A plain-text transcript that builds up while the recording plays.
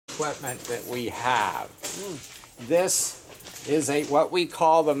equipment that we have. This is what we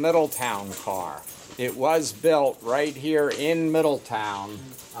call the Middletown car. It was built right here in Middletown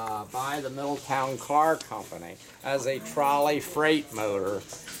by the Middletown Car Company as a trolley freight motor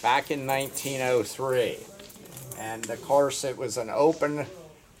back in 1903. And of course it was an open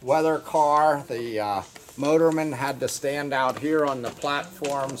weather car. The motorman had to stand out here on the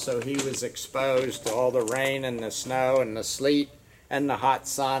platform, so he was exposed to all the rain and the snow and the sleet and the hot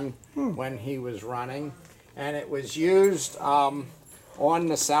sun when he was running. And it was used on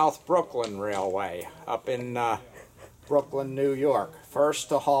the South Brooklyn Railway up in Brooklyn, New York. First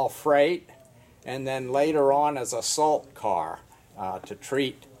to haul freight, and then later on as a salt car to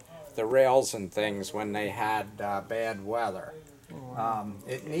treat the rails and things when they had bad weather.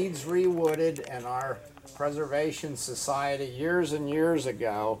 It needs rewooded, and our Preservation Society years and years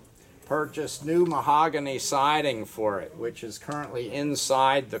ago purchased new mahogany siding for it, which is currently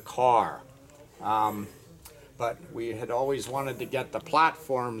inside the car. But we had always wanted to get the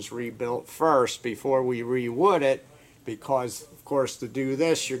platforms rebuilt first before we rewood it, because of course to do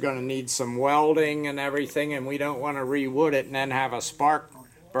this you're going to need some welding and everything, and we don't want to rewood it and then have a spark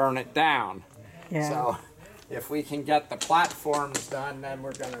burn it down. Yeah. So if we can get the platforms done, then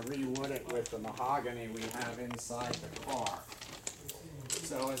we're going to rewood it with the mahogany we have inside the car.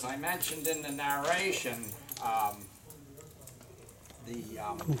 So as I mentioned in the narration,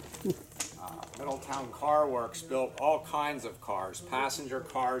 Middletown Car Works built all kinds of cars, passenger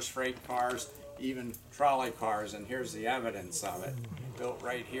cars, freight cars, even trolley cars, and here's the evidence of it, built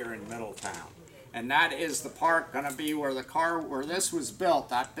right here in Middletown. And that is the park going to be where this was built,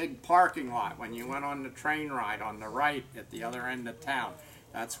 that big parking lot when you went on the train ride on the right at the other end of town.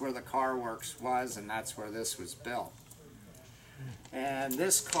 That's where the car works was, and that's where this was built. And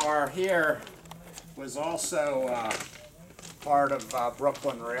this car here was also part of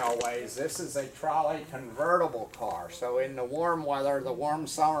Brooklyn Railways. This is a trolley convertible car. So in the warm weather, the warm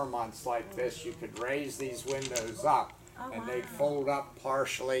summer months like this, you could raise these windows up and they'd fold up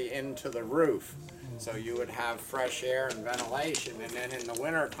partially into the roof. So you would have fresh air and ventilation. And then in the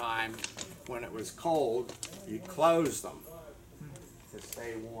winter time, when it was cold, you'd close them to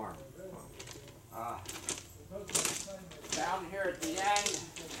stay warm. Down here at the end,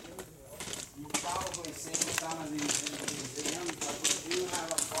 you've probably seen some of these in the museum, but we do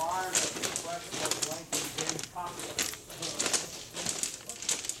have a car that requests Lincoln Tin Tumbler.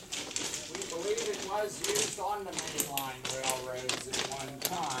 We believe it was used on the mainline railroads at one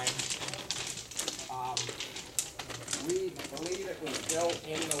time. We believe it was built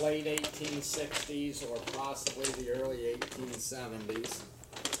in the late 1860s or possibly the early 1870s.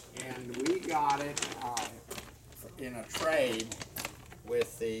 And we got it in a trade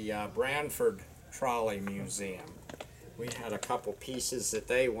with the Branford Trolley Museum. We had a couple pieces that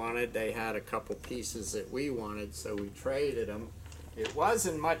they wanted, they had a couple pieces that we wanted, so we traded them. It was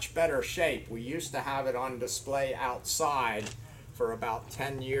in much better shape. We used to have it on display outside for about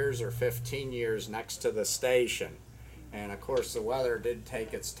 10 years or 15 years next to the station. And of course the weather did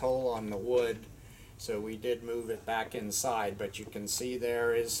take its toll on the wood, so we did move it back inside. But you can see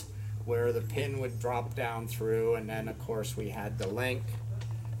there is where the pin would drop down through, and then of course we had the link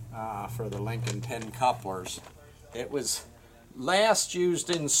for the Lincoln Tin couplers. It was last used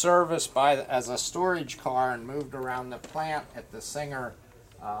in service as a storage car and moved around the plant at the Singer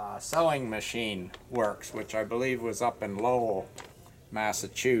sewing machine works, which I believe was up in Lowell,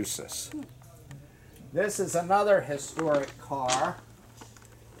 Massachusetts. This is another historic car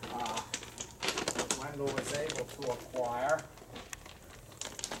that Wendell was able to acquire.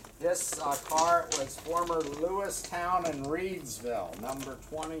 This car was former Lewistown and Reedsville, number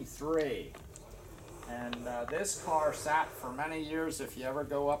 23. And this car sat for many years. If you ever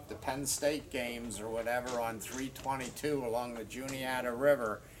go up to Penn State games or whatever on 322 along the Juniata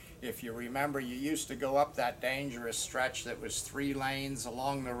River, if you remember, you used to go up that dangerous stretch that was 3 lanes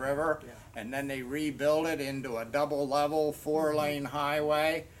along the river, and then they rebuilt it into a double-level 4-lane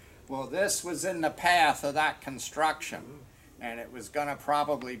highway. Well, this was in the path of that construction, and it was going to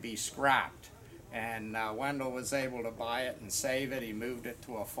probably be scrapped. And Wendell was able to buy it and save it. He moved it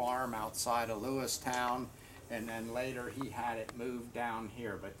to a farm outside of Lewistown, and then later he had it moved down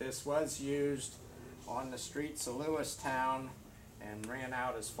here. But this was used on the streets of Lewistown and ran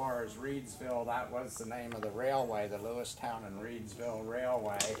out as far as Reedsville. That was the name of the railway, the Lewistown and Reedsville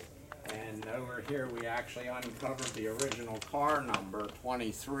Railway. And over here we actually uncovered the original car number,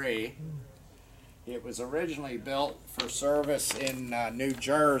 23. It was originally built for service in New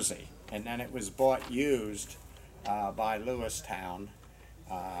Jersey, and then it was bought used by Lewistown.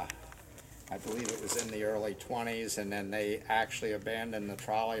 I believe it was in the early 20s, and then they actually abandoned the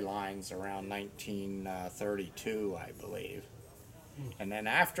trolley lines around 1932, I believe. And then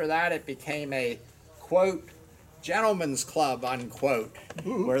after that, it became a, quote, gentleman's club, unquote,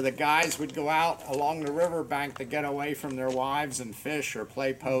 where the guys would go out along the riverbank to get away from their wives and fish or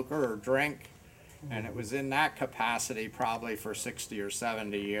play poker or drink. And it was in that capacity probably for 60 or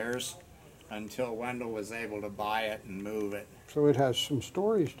 70 years until Wendell was able to buy it and move it. So it has some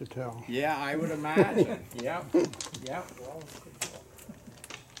stories to tell. Yeah, I would imagine. Yep, yep.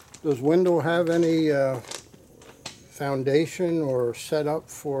 Does Wendell have any foundation or setup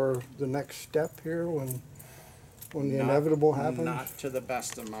for the next step here when the inevitable happens? Not to the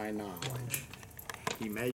best of my knowledge. He may